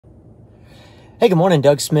Hey, good morning.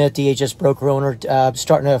 Doug Smith, DHS broker owner,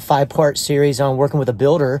 starting a 5-part series on working with a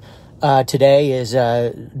builder. Today is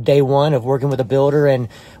day one of working with a builder and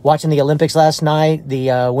watching the Olympics last night,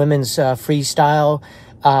 the women's freestyle.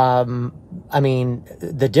 I mean,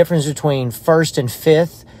 the difference between first and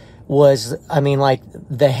fifth was, like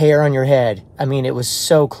the hair on your head. It was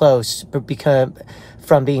so close because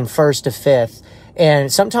from being first to fifth.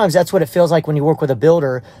 And sometimes that's what it feels like when you work with a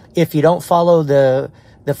builder. If you don't follow the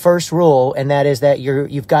first rule, and that is that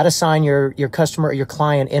you've got to sign your customer or your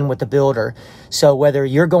client in with the builder. So whether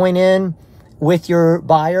you're going in with your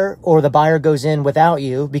buyer or the buyer goes in without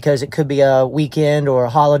you, because it could be a weekend or a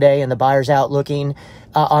holiday and the buyer's out looking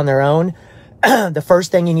on their own, the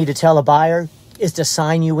first thing you need to tell a buyer is to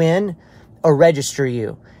sign you in or register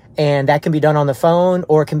you. And that can be done on the phone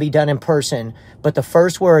or it can be done in person. But the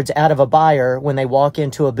first words out of a buyer when they walk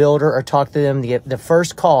into a builder or talk to them, the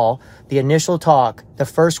first call, the initial talk, the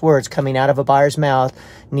first words coming out of a buyer's mouth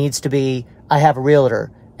needs to be, I have a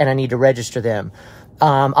realtor and I need to register them.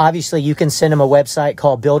 Obviously, you can send them a website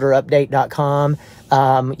called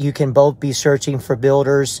builderupdate.com. You can both be searching for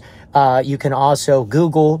builders. You can also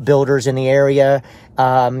Google builders in the area.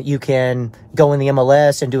 You can go in the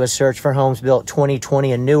MLS and do a search for homes built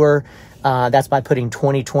 2020 and newer. That's by putting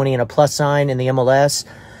 2020 and a plus sign in the MLS.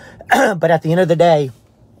 But at the end of the day,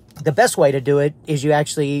 the best way to do it is you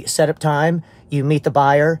actually set up time, you meet the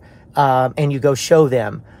buyer, and you go show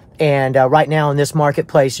them. And right now in this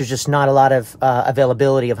marketplace, there's just not a lot of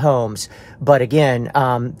availability of homes. But again,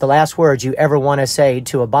 the last words you ever want to say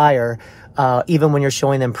to a buyer, even when you're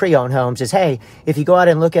showing them pre-owned homes, is, hey, if you go out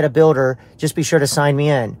and look at a builder, just be sure to sign me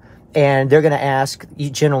in. And they're going to ask,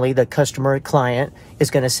 generally the customer client is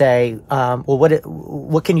going to say, well,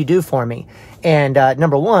 what can you do for me? And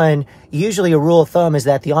number one, usually a rule of thumb is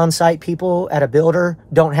that the on-site people at a builder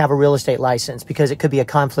don't have a real estate license because it could be a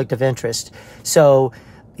conflict of interest. So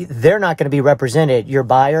they're not going to be represented. Your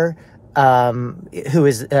buyer, who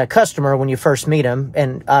is a customer when you first meet them,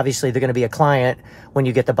 and obviously they're going to be a client when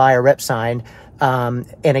you get the buyer rep signed. And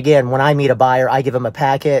again, when I meet a buyer, I give them a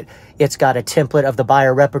packet. It's got a template of the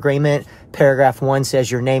buyer rep agreement. Paragraph 1 says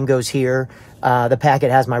your name goes here. The packet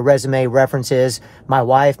has my resume, references. My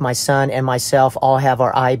wife, my son, and myself all have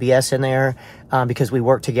our IBS in there because we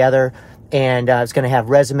work together. And it's going to have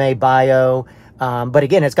resume, bio. But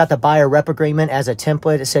again, it's got the buyer rep agreement as a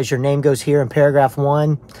template. It says your name goes here in paragraph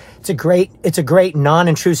 1. It's a great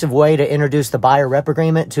non-intrusive way to introduce the buyer rep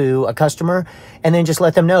agreement to a customer, and then just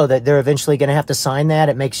let them know that they're eventually going to have to sign that.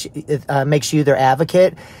 It makes you their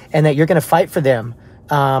advocate, and that you're going to fight for them.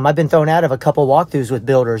 I've been thrown out of a couple walkthroughs with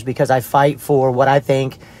builders because I fight for what I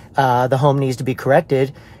think the home needs to be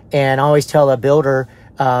corrected, and I always tell a builder,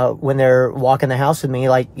 when they're walking the house with me,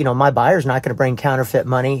 my buyer's not going to bring counterfeit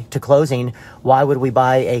money to closing. Why would we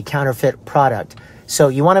buy a counterfeit product? So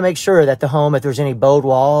you want to make sure that the home, if there's any bowed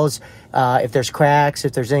walls, if there's cracks,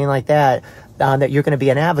 if there's anything like that, that you're going to be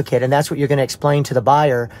an advocate. And that's what you're going to explain to the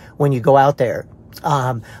buyer when you go out there.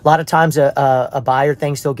 A lot of times a buyer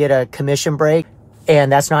thinks they'll get a commission break,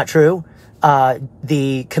 and that's not true.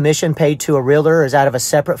 The commission paid to a realtor is out of a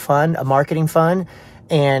separate fund, a marketing fund.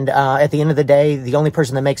 And at the end of the day, the only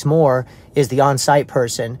person that makes more is the on-site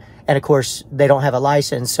person. And of course, they don't have a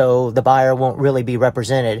license, so the buyer won't really be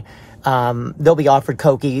represented. They'll be offered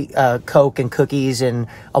Coke and cookies and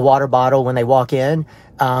a water bottle when they walk in.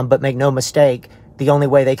 But make no mistake, the only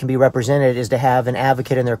way they can be represented is to have an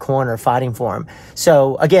advocate in their corner fighting for them.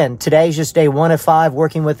 So again, today's just day 1 of 5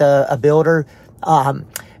 working with a builder.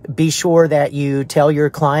 Be sure that you tell your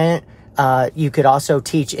client. You could also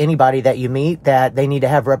teach anybody that you meet that they need to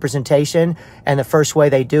have representation. And the first way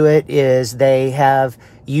they do it is they have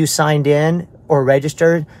you signed in or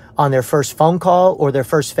registered on their first phone call or their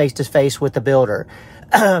first face-to-face with the builder.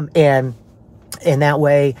 And in that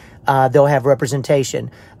way, they'll have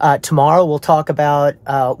representation. Tomorrow, we'll talk about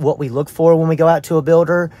what we look for when we go out to a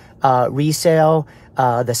builder, resale,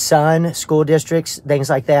 the Sun, school districts,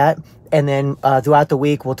 things like that. And then throughout the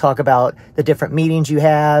week, we'll talk about the different meetings you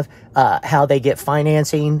have, how they get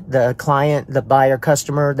financing, the client, the buyer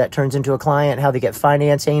customer that turns into a client, how they get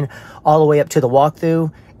financing, all the way up to the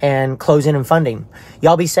walkthrough and closing and funding.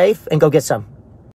 Y'all be safe and go get some.